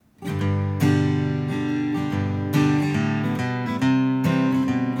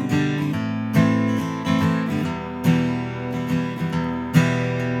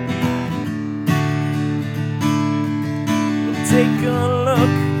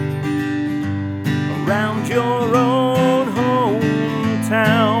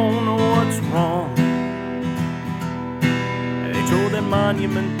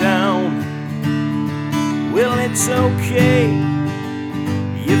monument down. Well, it's okay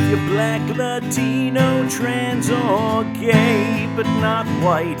if you're black, Latino, trans, or gay, but not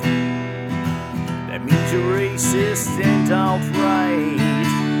white. That means you're racist and alt-right.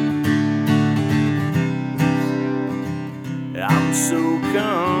 I'm so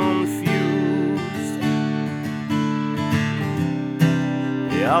confused.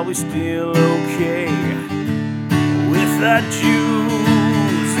 Are we still okay with the Jews?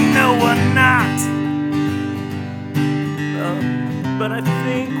 No, we're not. But I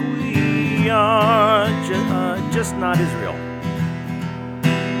think we are just not Israel.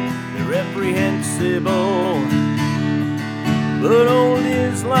 They're reprehensible, but old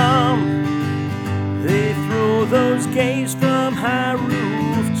Islam, they throw those gays from high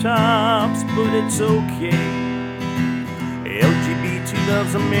rooftops. But it's okay, LGBT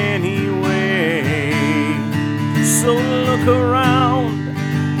loves them anyway. So look around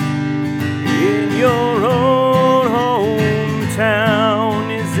in your own hometown.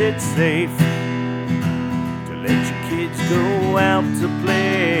 Is it safe to let your kids go out to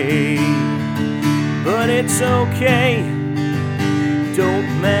play? But it's okay, don't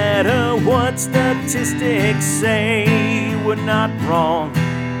matter what statistics say. We're not wrong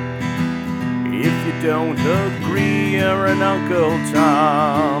if you don't agree. You're an Uncle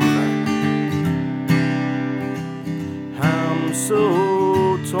Tom. I'm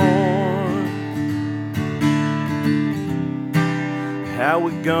so torn. How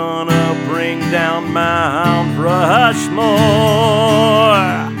we gonna bring down Mount Rushmore?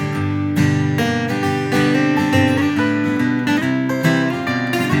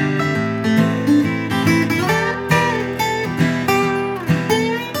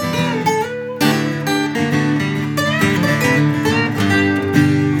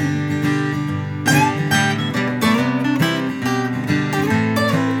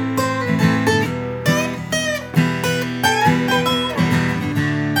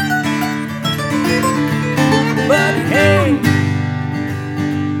 But hey,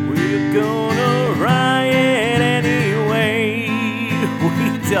 we're gonna riot anyway. We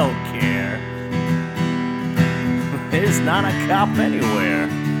don't care. There's not a cop anywhere.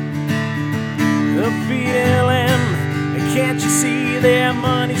 The BLM, can't you see their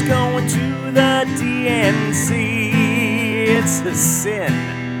money's going to the DNC? It's a sin.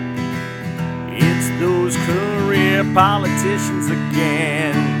 It's those career politicians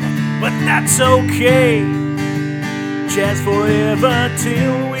again. But that's okay, jazz forever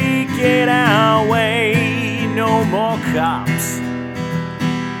till we get our way. No more cops.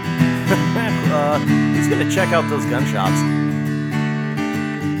 He's gonna check out those gun shops.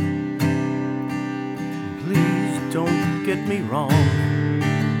 Please don't get me wrong,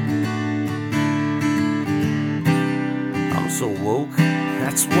 I'm so woke,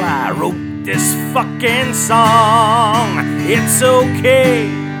 that's why I wrote this fucking song. It's okay,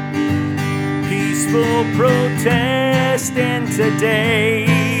 peaceful protesting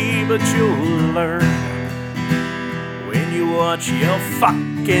today, but you'll learn when you watch your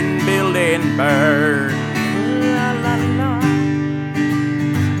fucking building burn. La, la, la.